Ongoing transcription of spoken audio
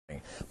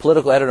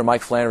Political editor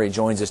Mike Flannery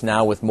joins us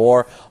now with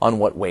more on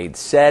what Wade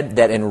said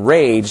that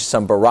enraged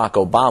some Barack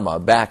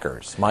Obama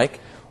backers. Mike?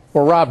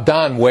 Well, Rob,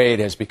 Don Wade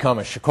has become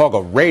a Chicago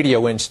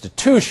radio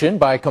institution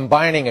by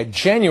combining a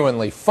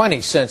genuinely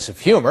funny sense of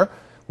humor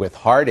with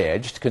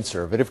hard-edged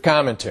conservative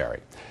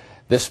commentary.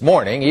 This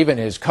morning, even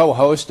his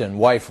co-host and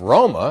wife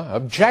Roma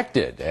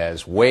objected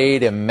as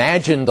Wade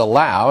imagined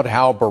aloud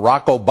how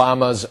Barack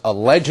Obama's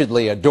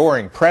allegedly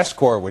adoring press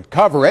corps would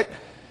cover it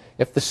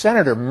if the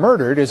senator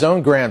murdered his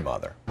own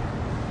grandmother.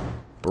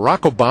 Barack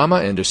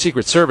Obama and a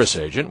Secret Service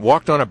agent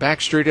walked on a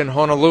back street in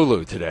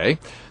Honolulu today.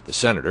 The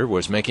senator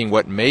was making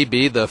what may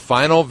be the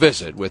final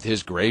visit with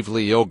his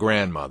gravely ill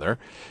grandmother.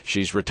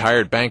 She's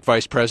retired Bank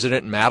Vice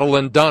President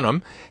Madeline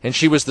Dunham, and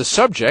she was the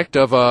subject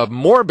of a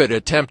morbid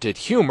attempt at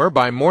humor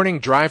by morning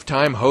drive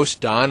time host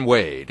Don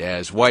Wade,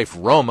 as wife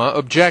Roma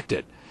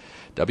objected.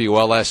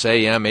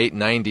 WLS-AM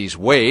 890's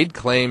Wade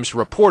claims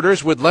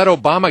reporters would let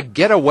Obama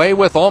get away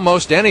with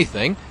almost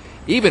anything,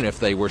 even if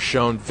they were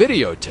shown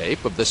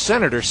videotape of the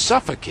senator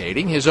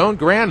suffocating his own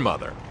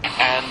grandmother.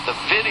 And the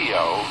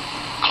video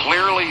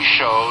clearly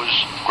shows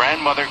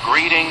grandmother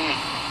greeting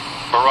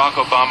Barack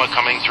Obama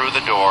coming through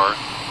the door.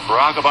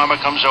 Barack Obama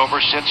comes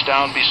over, sits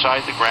down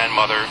beside the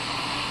grandmother,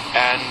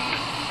 and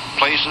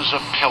places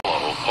a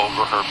pillow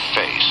over her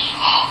face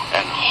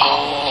and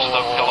holds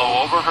the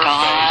pillow over her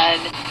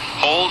face.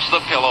 Holds the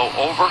pillow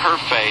over her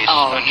face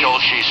until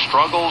she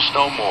struggles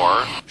no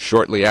more.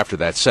 Shortly after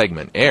that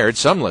segment aired,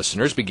 some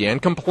listeners began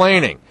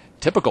complaining.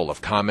 Typical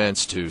of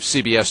comments to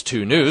CBS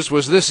 2 News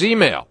was this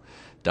email.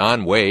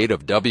 Don Wade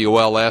of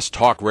WLS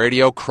Talk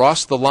Radio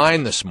crossed the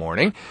line this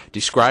morning,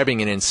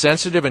 describing an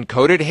insensitive and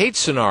coded hate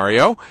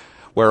scenario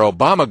where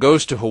Obama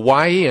goes to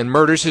Hawaii and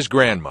murders his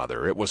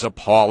grandmother. It was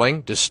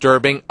appalling,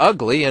 disturbing,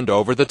 ugly, and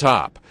over the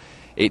top.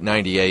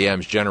 890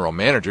 AM's general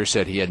manager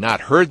said he had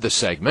not heard the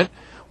segment.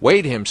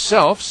 Wade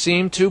himself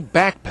seemed to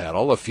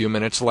backpedal a few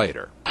minutes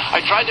later. I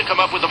tried to come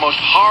up with the most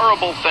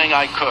horrible thing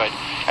I could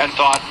and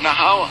thought, now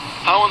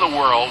how in the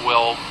world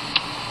will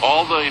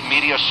all the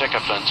media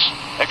sycophants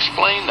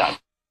explain that?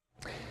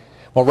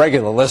 Well,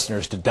 regular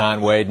listeners to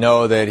Don Wade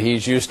know that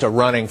he's used to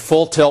running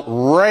full tilt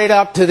right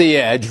up to the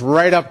edge,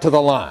 right up to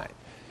the line.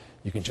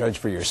 You can judge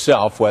for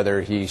yourself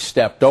whether he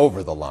stepped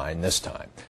over the line this time.